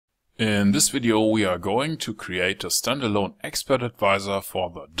In this video we are going to create a standalone expert advisor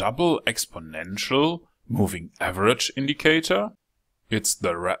for the double exponential moving average indicator. It's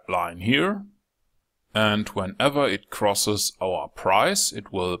the red line here, and whenever it crosses our price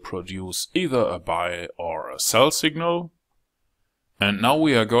it will produce either a buy or a sell signal. And now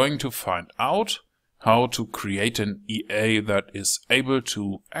we are going to find out how to create an EA that is able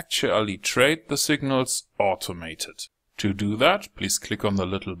to actually trade the signals automated. To do that, please click on the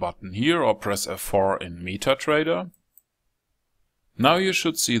little button here or press F4 in MetaTrader. Now you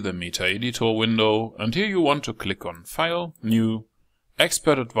should see the MetaEditor window, and here you want to click on File, New,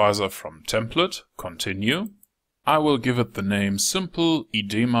 Expert Advisor from Template, Continue. I will give it the name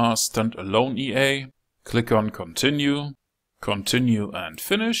SimpleIDEMAStandaloneEA. Click on Continue, Continue and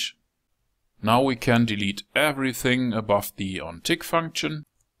Finish. Now we can delete everything above the onTick function.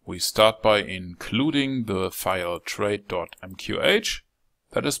 We start by including the file Trade.mqh,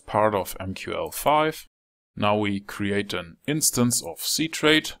 that is part of MQL5. Now we create an instance of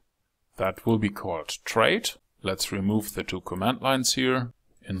CTrade, that will be called Trade. Let's remove the two command lines here.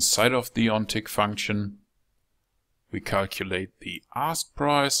 Inside of the onTick function, we calculate the ask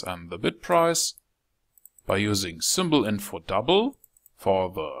price and the bid price by using symbol info double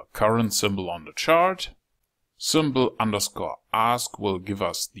for the current symbol on the chart. Symbol underscore ask will give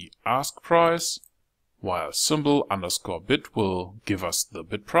us the ask price, while symbol underscore bid will give us the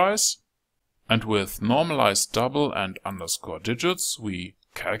bid price. And with normalized double and underscore digits, we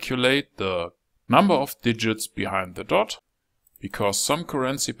calculate the number of digits behind the dot, because some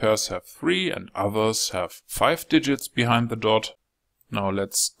currency pairs have 3 and others have 5 digits behind the dot. Now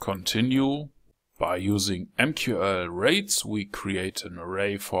let's continue. By using MqlRates, we create an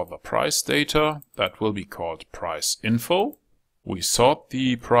array for the price data that will be called price info. We sort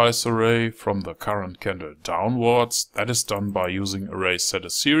the price array from the current candle downwards. That is done by using array set a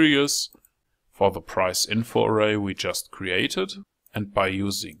series for the price info array we just created. And by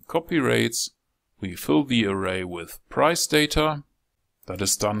using CopyBuffer, we fill the array with price data. That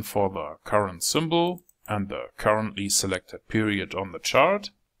is done for the current symbol and the currently selected period on the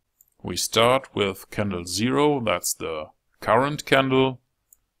chart. We start with candle 0, that's the current candle,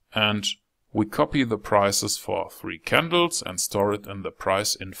 and we copy the prices for 3 candles and store it in the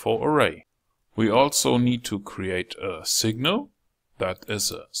price info array. We also need to create a signal, that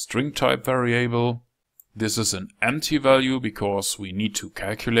is a string type variable. This is an empty value because we need to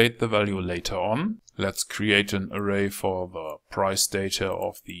calculate the value later on. Let's create an array for the price data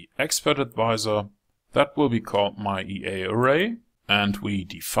of the expert advisor. That will be called my EA array. And we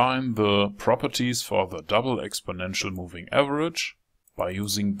define the properties for the double exponential moving average by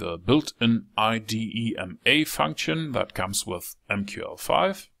using the built-in Idema function that comes with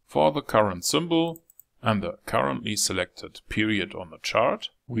MQL5 for the current symbol and the currently selected period on the chart.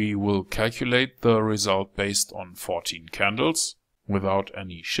 We will calculate the result based on 14 candles without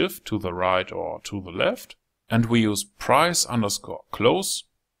any shift to the right or to the left. And we use price underscore close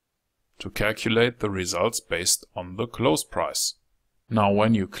to calculate the results based on the close price. Now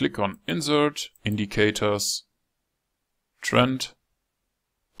when you click on Insert, Indicators, Trend,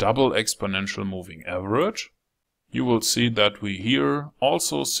 Double Exponential Moving Average, you will see that we here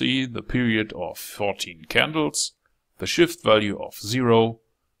also see the period of 14 candles, the shift value of 0,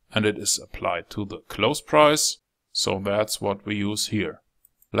 and it is applied to the close price, so that's what we use here.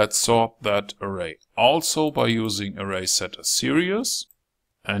 Let's sort that array also by using array set a series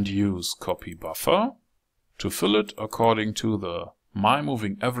and use CopyBuffer to fill it according to the my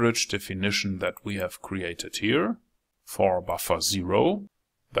moving average definition that we have created here for buffer 0,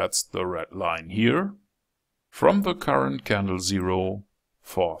 that's the red line here, from the current candle 0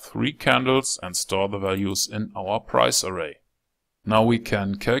 for 3 candles and store the values in our price array. Now we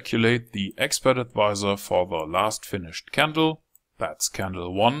can calculate the expert advisor for the last finished candle, that's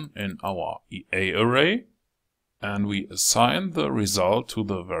candle 1 in our EA array, and we assign the result to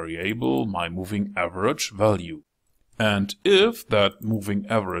the variable my moving average value. And if that moving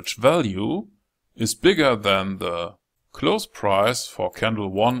average value is bigger than the close price for candle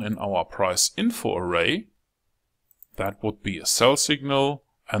 1 in our price info array, that would be a sell signal,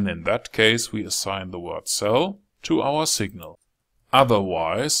 and in that case we assign the word sell to our signal.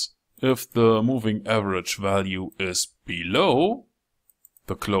 Otherwise, if the moving average value is below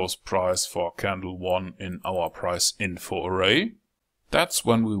the close price for candle 1 in our price info array, that's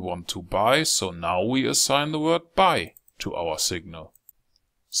when we want to buy, so now we assign the word buy to our signal.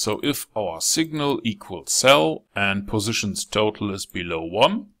 So if our signal equals sell and positions total is below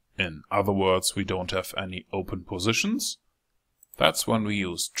 1, in other words we don't have any open positions, that's when we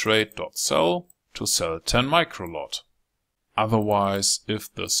use trade.sell to sell 10 microlot. Otherwise,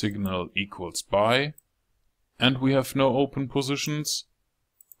 if the signal equals buy and we have no open positions,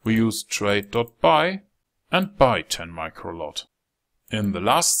 we use Trade.by and buy 10 microlot. In the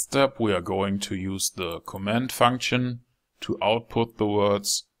last step, we are going to use the command function to output the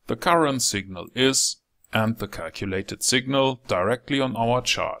words "the current signal is" and the calculated signal directly on our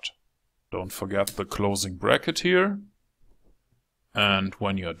chart. Don't forget the closing bracket here. And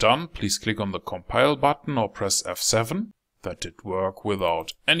when you're done, please click on the compile button or press F7. That did work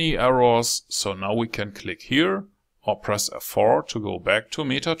without any errors, so now we can click here or press F4 to go back to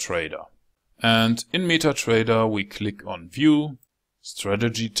MetaTrader. And in MetaTrader we click on View,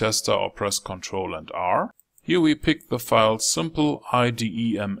 Strategy Tester or press Ctrl and R. Here we pick the file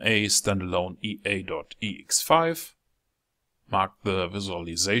SimpleIDemaStandaloneEA.ex5, mark the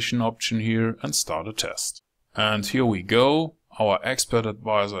visualization option here and start a test. And here we go, our expert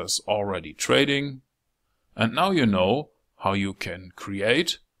advisor is already trading. And now you know how you can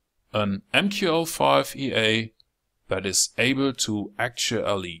create an MQL5 EA that is able to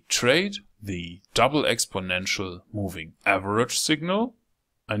actually trade the double exponential moving average signal,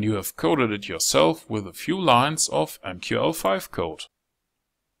 and you have coded it yourself with a few lines of MQL5 code.